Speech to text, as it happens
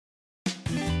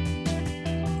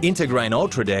Intergrain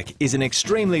UltraDeck is an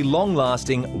extremely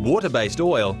long-lasting, water-based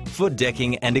oil for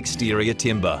decking and exterior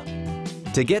timber.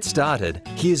 To get started,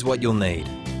 here's what you'll need.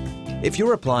 If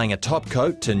you're applying a top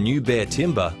coat to new bare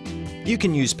timber, you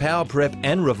can use Power Prep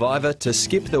and Reviver to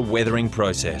skip the weathering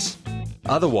process.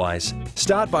 Otherwise,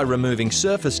 start by removing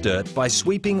surface dirt by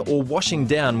sweeping or washing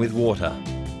down with water.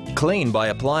 Clean by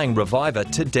applying Reviver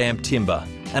to damp timber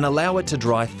and allow it to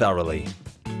dry thoroughly.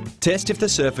 Test if the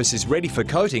surface is ready for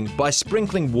coating by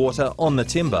sprinkling water on the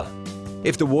timber.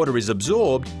 If the water is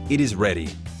absorbed, it is ready.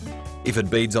 If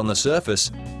it beads on the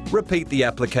surface, repeat the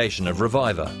application of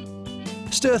Reviver.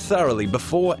 Stir thoroughly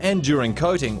before and during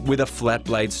coating with a flat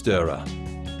blade stirrer.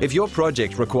 If your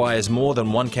project requires more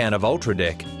than 1 can of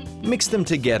UltraDeck, mix them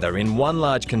together in one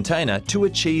large container to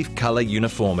achieve colour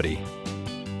uniformity.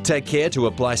 Take care to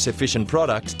apply sufficient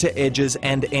product to edges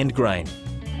and end grain.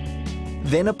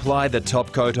 Then apply the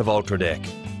top coat of UltraDeck.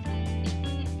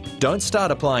 Don't start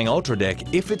applying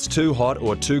UltraDeck if it's too hot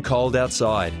or too cold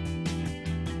outside.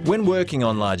 When working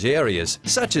on large areas,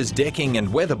 such as decking and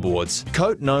weatherboards,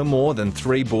 coat no more than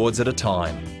 3 boards at a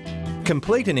time.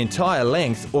 Complete an entire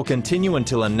length or continue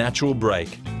until a natural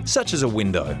break, such as a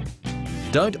window.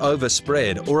 Don't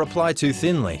overspread or apply too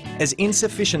thinly, as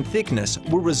insufficient thickness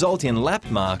will result in lap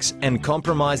marks and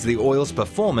compromise the oil's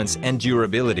performance and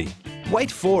durability. Wait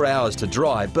 4 hours to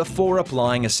dry before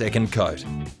applying a second coat.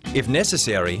 If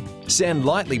necessary, sand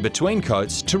lightly between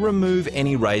coats to remove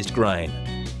any raised grain.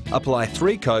 Apply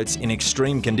 3 coats in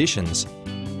extreme conditions,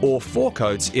 or 4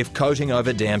 coats if coating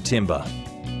over damp timber.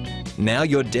 Now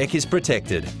your deck is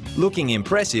protected, looking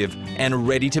impressive and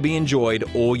ready to be enjoyed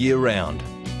all year round.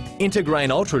 Intergrain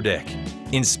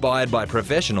UltraDeck, inspired by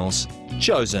professionals,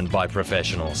 chosen by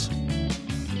professionals.